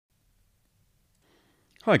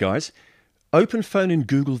Hi guys. OpenPhone and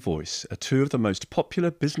Google Voice are two of the most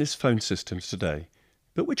popular business phone systems today,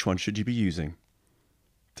 but which one should you be using?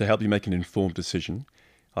 To help you make an informed decision,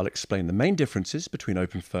 I'll explain the main differences between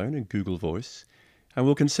OpenPhone and Google Voice, and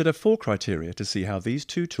we'll consider 4 criteria to see how these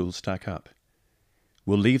two tools stack up.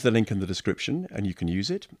 We'll leave the link in the description and you can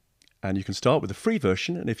use it, and you can start with the free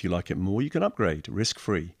version, and if you like it more you can upgrade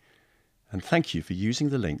risk-free. And thank you for using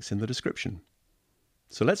the links in the description.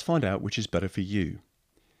 So let's find out which is better for you.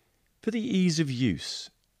 For the ease of use,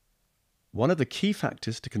 one of the key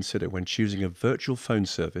factors to consider when choosing a virtual phone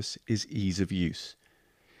service is ease of use.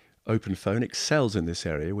 OpenPhone excels in this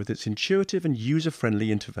area with its intuitive and user-friendly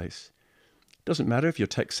interface. It doesn't matter if you're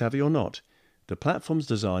tech-savvy or not, the platform's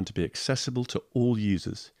designed to be accessible to all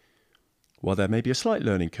users. While there may be a slight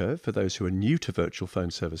learning curve for those who are new to virtual phone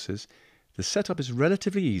services, the setup is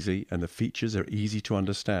relatively easy and the features are easy to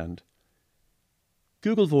understand.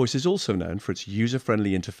 Google Voice is also known for its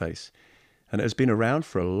user-friendly interface, and it has been around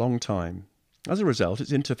for a long time. As a result, its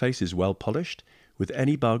interface is well polished, with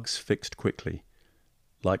any bugs fixed quickly.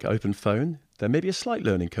 Like OpenPhone, there may be a slight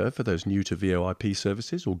learning curve for those new to VoIP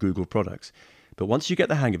services or Google products, but once you get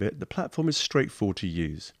the hang of it, the platform is straightforward to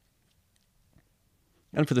use.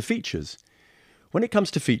 And for the features, when it comes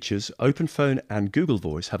to features, OpenPhone and Google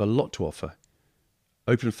Voice have a lot to offer.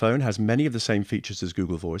 OpenPhone has many of the same features as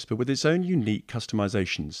Google Voice, but with its own unique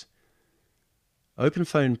customizations.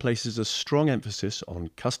 OpenPhone places a strong emphasis on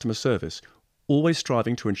customer service, always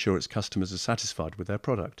striving to ensure its customers are satisfied with their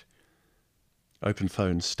product.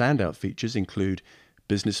 OpenPhone's standout features include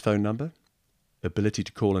business phone number, ability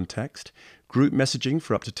to call and text, group messaging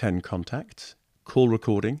for up to 10 contacts, call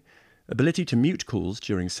recording, ability to mute calls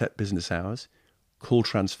during set business hours, call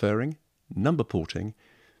transferring, number porting,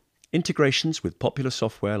 integrations with popular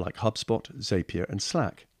software like HubSpot, Zapier, and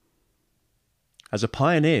Slack. As a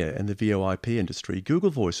pioneer in the VoIP industry, Google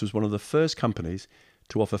Voice was one of the first companies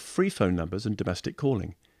to offer free phone numbers and domestic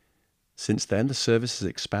calling. Since then, the service has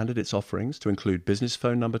expanded its offerings to include business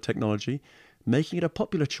phone number technology, making it a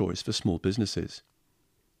popular choice for small businesses.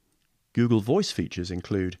 Google Voice features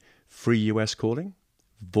include free US calling,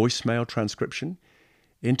 voicemail transcription,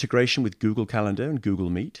 integration with Google Calendar and Google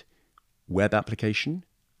Meet, web application,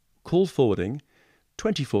 call forwarding,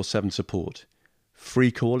 24/7 support,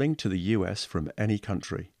 free calling to the US from any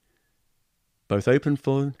country. Both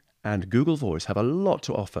OpenPhone and Google Voice have a lot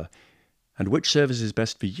to offer, and which service is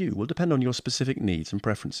best for you will depend on your specific needs and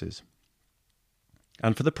preferences.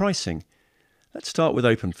 And for the pricing, let's start with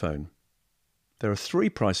OpenPhone. There are 3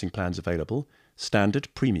 pricing plans available: Standard,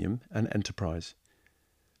 Premium, and Enterprise.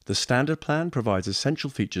 The Standard plan provides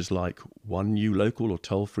essential features like 1 new local or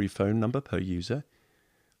toll-free phone number per user,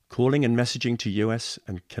 calling and messaging to US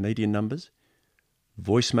and Canadian numbers,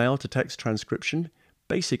 voicemail to text transcription,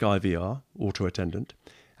 basic IVR, auto attendant,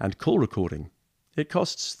 and call recording. It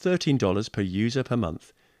costs $13 per user per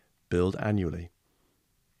month, billed annually.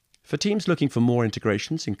 For teams looking for more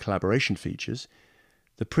integrations and collaboration features,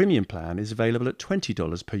 the Premium plan is available at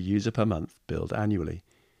 $20 per user per month, billed annually.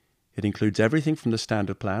 It includes everything from the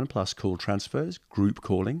Standard plan plus call transfers, group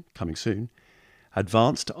calling, coming soon,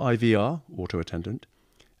 advanced IVR, auto attendant,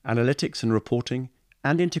 analytics and reporting,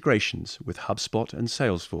 and integrations with HubSpot and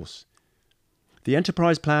Salesforce. The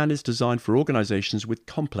Enterprise plan is designed for organizations with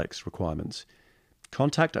complex requirements.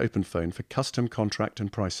 Contact OpenPhone for custom contract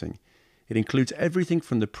and pricing. It includes everything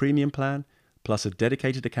from the Premium plan, plus a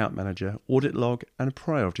dedicated account manager, audit log, and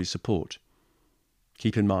priority support.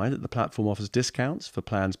 Keep in mind that the platform offers discounts for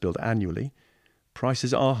plans billed annually.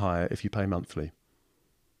 Prices are higher if you pay monthly.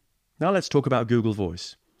 Now let's talk about Google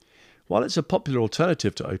Voice. While it's a popular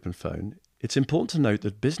alternative to OpenPhone, it's important to note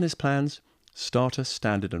that business plans, Starter,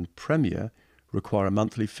 Standard, and Premier require a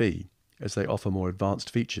monthly fee, as they offer more advanced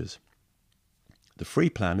features. The free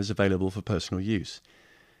plan is available for personal use.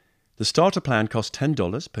 The Starter plan costs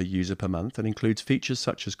 $10 per user per month and includes features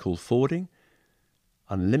such as call forwarding,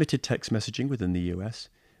 unlimited text messaging within the US,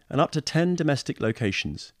 and up to 10 domestic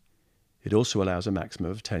locations. It also allows a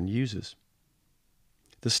maximum of 10 users.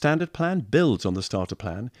 The Standard plan builds on the Starter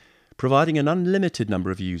plan, providing an unlimited number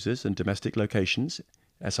of users and domestic locations,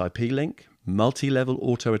 SIP link, multi-level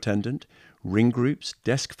auto attendant, ring groups,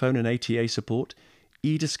 desk phone and ATA support,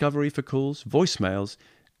 e-discovery for calls, voicemails,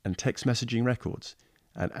 and text messaging records,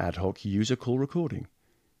 and ad hoc user call recording.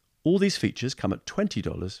 All these features come at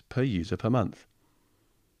 $20 per user per month.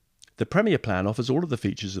 The Premier plan offers all of the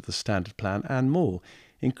features of the Standard plan and more,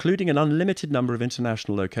 including an unlimited number of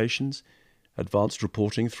international locations, advanced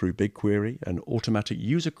reporting through BigQuery, and automatic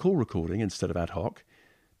user call recording instead of ad hoc.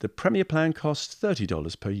 The Premier plan costs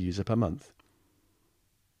 $30 per user per month.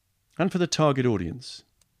 And for the target audience,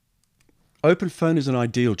 OpenPhone is an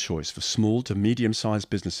ideal choice for small to medium-sized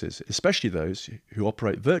businesses, especially those who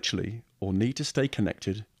operate virtually or need to stay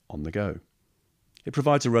connected on the go. It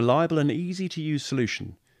provides a reliable and easy-to-use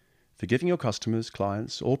solution for giving your customers,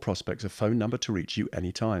 clients, or prospects a phone number to reach you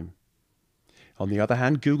anytime. On the other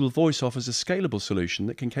hand, Google Voice offers a scalable solution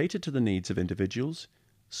that can cater to the needs of individuals,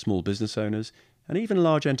 small business owners, and even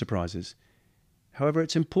large enterprises. However,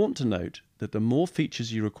 it's important to note that the more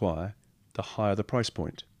features you require, the higher the price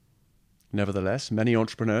point. Nevertheless, many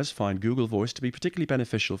entrepreneurs find Google Voice to be particularly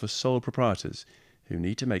beneficial for sole proprietors who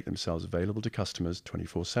need to make themselves available to customers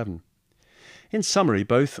 24/7. In summary,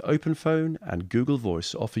 both OpenPhone and Google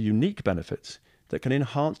Voice offer unique benefits that can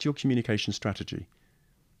enhance your communication strategy.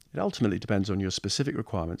 It ultimately depends on your specific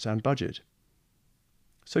requirements and budget.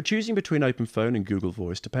 So choosing between OpenPhone and Google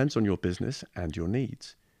Voice depends on your business and your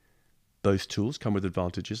needs. Both tools come with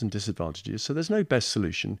advantages and disadvantages, so there's no best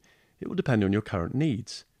solution. It will depend on your current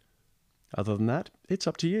needs. Other than that, it's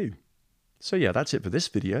up to you. So yeah, that's it for this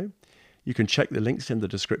video. You can check the links in the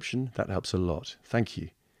description. That helps a lot. Thank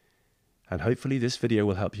you. And hopefully this video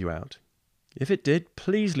will help you out. If it did,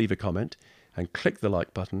 please leave a comment and click the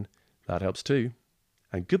like button. That helps too.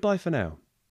 And goodbye for now.